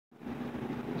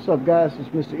What's up, guys? It's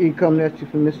Mr. E coming at you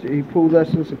from Mr. E Pool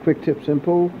Lessons and Quick Tips in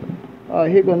Pool.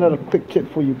 Here goes another quick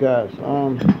tip for you guys.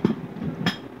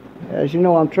 As you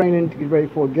know, I'm training to get ready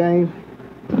for a game,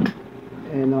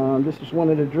 and this is one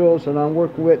of the drills that I'm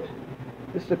working with.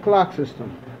 This is the clock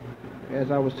system,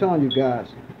 as I was telling you guys.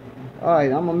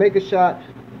 Alright, I'm gonna make a shot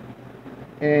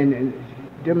and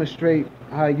demonstrate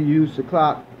how you use the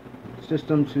clock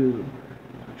system to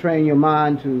train your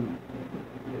mind to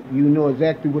know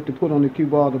exactly what to put on the cue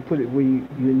ball to put it where you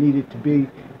need it to be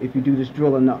if you do this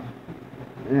drill enough.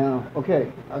 Now, okay,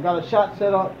 I got a shot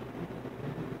set up.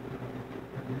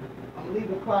 I'm gonna leave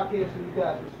the clock here so you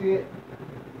guys can see it.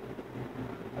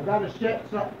 I got a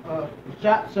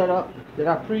shot set up that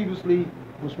I previously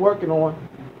was working on,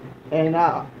 and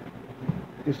I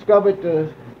discovered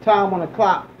the time on the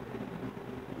clock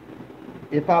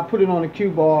if I put it on the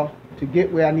cue ball to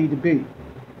get where I need to be.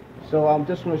 So I'm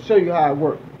just going to show you how it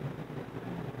works.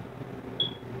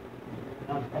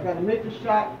 I got to make the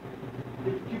shot,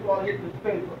 get the cue ball hit this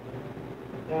paper.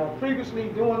 Now, previously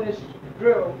doing this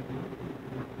drill,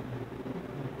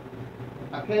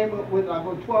 I came up with, I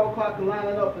go 12 o'clock to line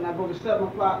it up, and I go to 7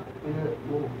 o'clock, and it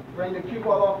will bring the cue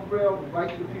ball off the rail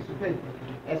right to the piece of paper.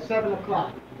 At 7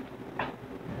 o'clock.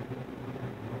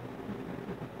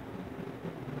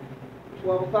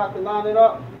 12 o'clock to line it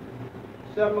up,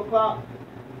 7 o'clock.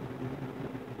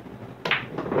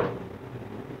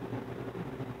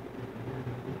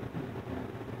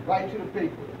 Right to the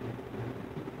paper.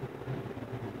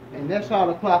 And that's how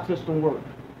the clock system works.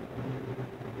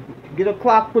 Get a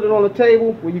clock, put it on the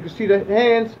table where you can see the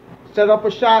hands, set up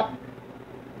a shot,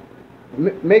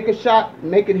 make a shot,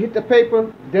 make it hit the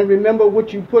paper, then remember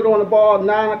what you put on the ball,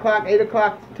 9 o'clock, 8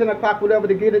 o'clock, 10 o'clock, whatever,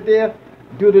 to get it there.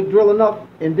 Do the drill enough,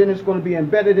 and then it's going to be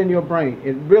embedded in your brain.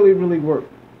 It really, really works.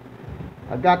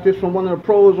 I got this from one of the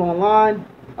pros online.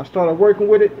 I started working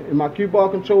with it, and my cue ball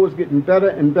control is getting better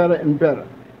and better and better.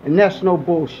 And that's no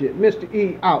bullshit. Mr.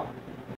 E out.